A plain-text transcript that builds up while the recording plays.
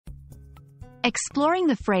Exploring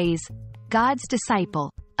the phrase, God's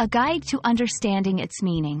disciple, a guide to understanding its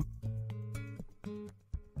meaning.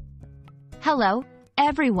 Hello,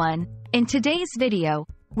 everyone. In today's video,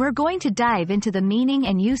 we're going to dive into the meaning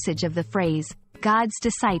and usage of the phrase, God's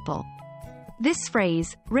disciple. This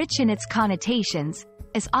phrase, rich in its connotations,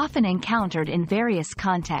 is often encountered in various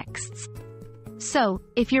contexts. So,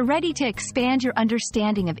 if you're ready to expand your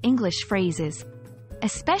understanding of English phrases,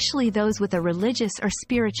 especially those with a religious or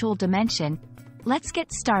spiritual dimension, let's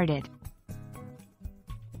get started.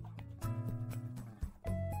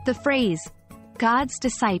 The phrase, God's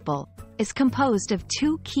disciple, is composed of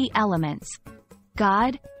two key elements,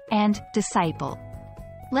 God and disciple.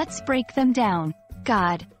 Let's break them down.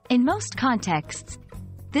 God, in most contexts,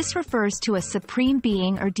 this refers to a supreme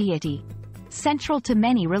being or deity, central to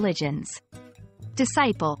many religions.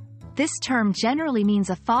 Disciple, this term generally means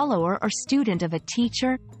a follower or student of a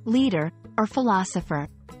teacher, leader, or philosopher.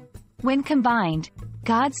 When combined,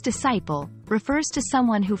 God's disciple refers to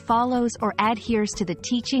someone who follows or adheres to the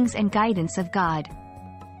teachings and guidance of God.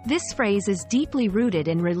 This phrase is deeply rooted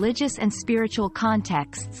in religious and spiritual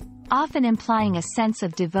contexts, often implying a sense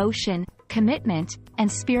of devotion, commitment,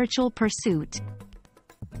 and spiritual pursuit.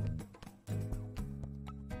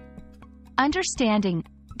 Understanding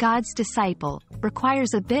God's disciple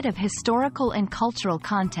requires a bit of historical and cultural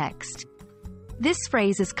context. This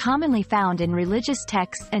phrase is commonly found in religious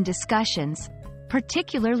texts and discussions,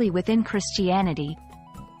 particularly within Christianity.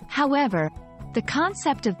 However, the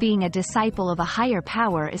concept of being a disciple of a higher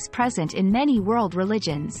power is present in many world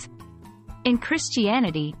religions. In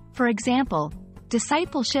Christianity, for example,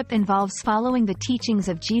 discipleship involves following the teachings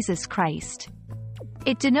of Jesus Christ.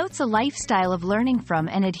 It denotes a lifestyle of learning from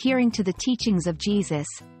and adhering to the teachings of Jesus,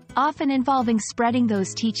 often involving spreading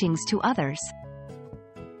those teachings to others.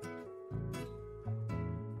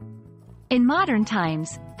 In modern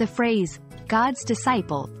times, the phrase, God's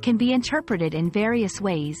disciple, can be interpreted in various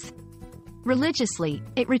ways. Religiously,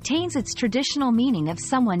 it retains its traditional meaning of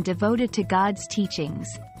someone devoted to God's teachings.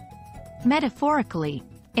 Metaphorically,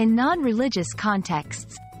 in non-religious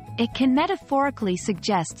contexts, it can metaphorically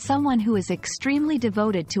suggest someone who is extremely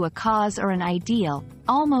devoted to a cause or an ideal,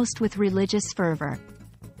 almost with religious fervor.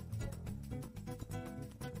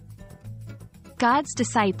 God's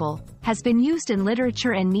disciple has been used in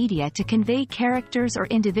literature and media to convey characters or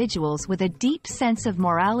individuals with a deep sense of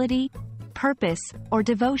morality, purpose, or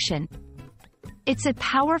devotion. It's a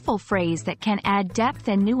powerful phrase that can add depth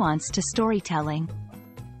and nuance to storytelling.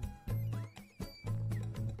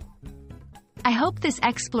 I hope this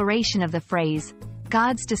exploration of the phrase,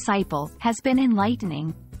 God's disciple, has been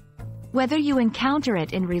enlightening. Whether you encounter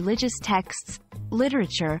it in religious texts,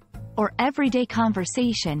 literature, or everyday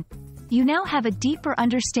conversation, you now have a deeper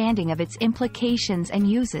understanding of its implications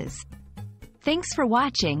and uses. Thanks for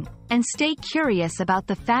watching, and stay curious about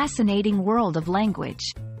the fascinating world of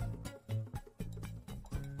language.